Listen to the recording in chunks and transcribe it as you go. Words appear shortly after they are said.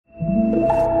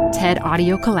TED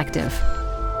Audio Collective.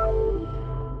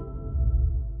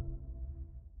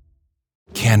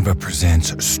 Canva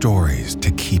presents stories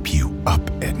to keep you up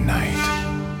at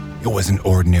night. It was an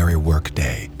ordinary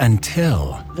workday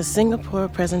until... The Singapore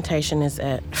presentation is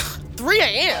at 3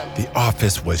 a.m. The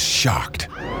office was shocked.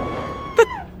 But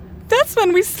that's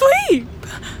when we sleep.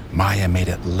 Maya made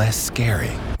it less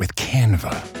scary with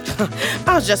Canva.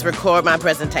 I'll just record my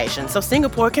presentation so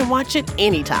Singapore can watch it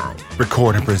anytime.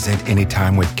 Record and present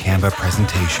anytime with Canva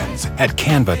presentations at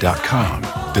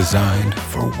canva.com. Designed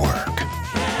for work.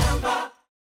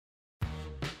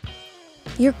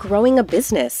 You're growing a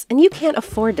business, and you can't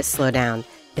afford to slow down.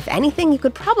 If anything, you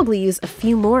could probably use a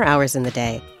few more hours in the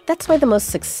day. That's why the most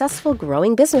successful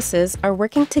growing businesses are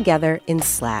working together in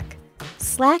Slack.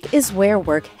 Slack is where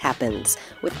work happens,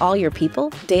 with all your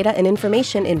people, data, and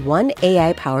information in one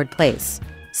AI-powered place.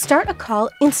 Start a call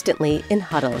instantly in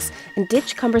huddles and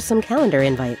ditch cumbersome calendar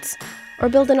invites. Or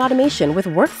build an automation with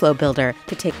Workflow Builder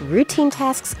to take routine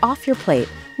tasks off your plate,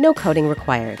 no coding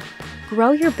required.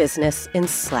 Grow your business in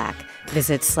Slack.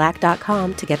 Visit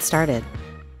slack.com to get started.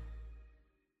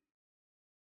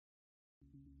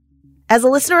 As a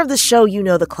listener of this show, you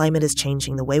know the climate is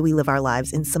changing the way we live our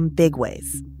lives in some big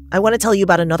ways. I want to tell you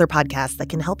about another podcast that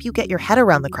can help you get your head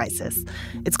around the crisis.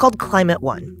 It's called Climate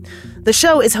One. The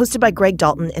show is hosted by Greg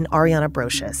Dalton and Ariana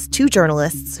Brocious, two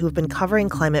journalists who have been covering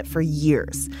climate for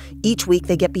years. Each week,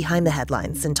 they get behind the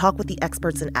headlines and talk with the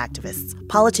experts and activists,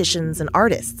 politicians and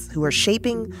artists who are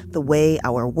shaping the way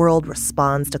our world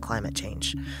responds to climate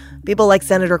change. People like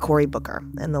Senator Cory Booker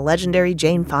and the legendary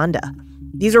Jane Fonda.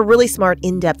 These are really smart,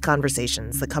 in-depth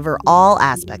conversations that cover all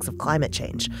aspects of climate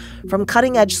change, from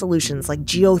cutting-edge solutions like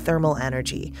geothermal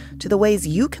energy to the ways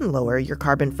you can lower your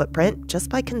carbon footprint just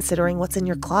by considering what's in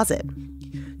your closet.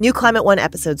 New Climate One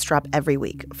episodes drop every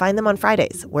week. Find them on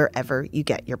Fridays, wherever you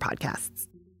get your podcasts.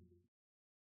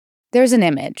 There's an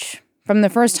image from the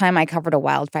first time I covered a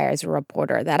wildfire as a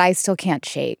reporter that I still can't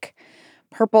shake.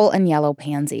 Purple and yellow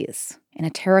pansies in a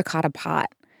terracotta pot,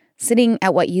 sitting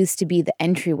at what used to be the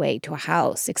entryway to a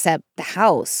house, except the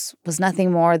house was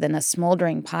nothing more than a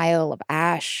smoldering pile of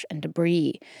ash and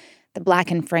debris, the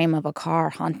blackened frame of a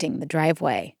car haunting the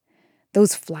driveway.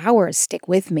 Those flowers stick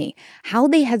with me, how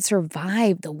they had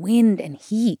survived the wind and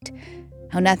heat,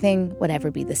 how nothing would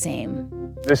ever be the same.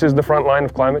 This is the front line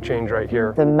of climate change right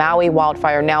here. The Maui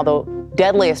wildfire, now the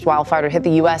deadliest wildfire to hit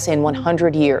the U.S. in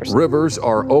 100 years. Rivers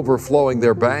are overflowing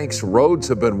their banks. Roads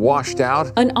have been washed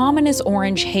out. An ominous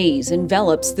orange haze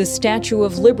envelops the Statue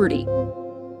of Liberty.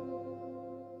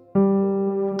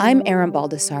 I'm Erin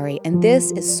Baldassari, and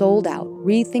this is Sold Out,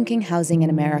 Rethinking Housing in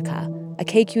America, a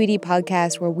KQED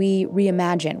podcast where we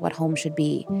reimagine what home should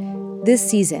be. This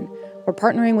season, we're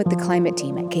partnering with the climate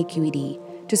team at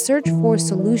KQED to search for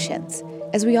solutions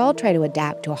as we all try to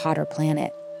adapt to a hotter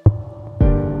planet.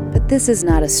 But this is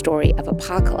not a story of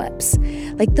apocalypse.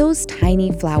 Like those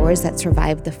tiny flowers that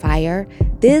survived the fire,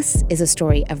 this is a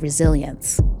story of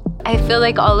resilience. I feel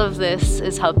like all of this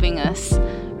is helping us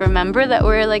remember that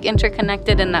we're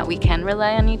interconnected and that we can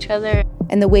rely on each other.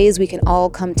 And the ways we can all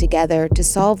come together to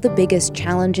solve the biggest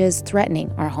challenges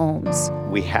threatening our homes.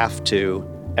 We have to,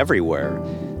 everywhere,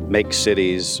 make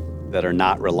cities that are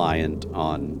not reliant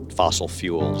on fossil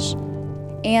fuels.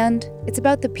 And it's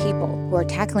about the people who are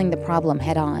tackling the problem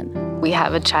head on. We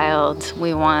have a child.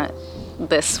 We want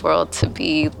this world to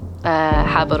be a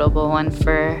habitable one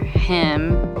for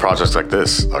him. Projects like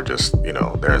this are just,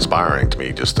 they're inspiring to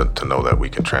me just to know that we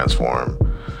can transform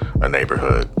a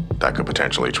neighborhood that could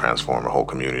potentially transform a whole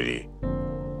community.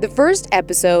 The first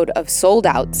episode of Sold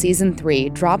Out Season 3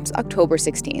 drops October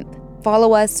 16th.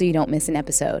 Follow us so you don't miss an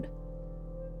episode.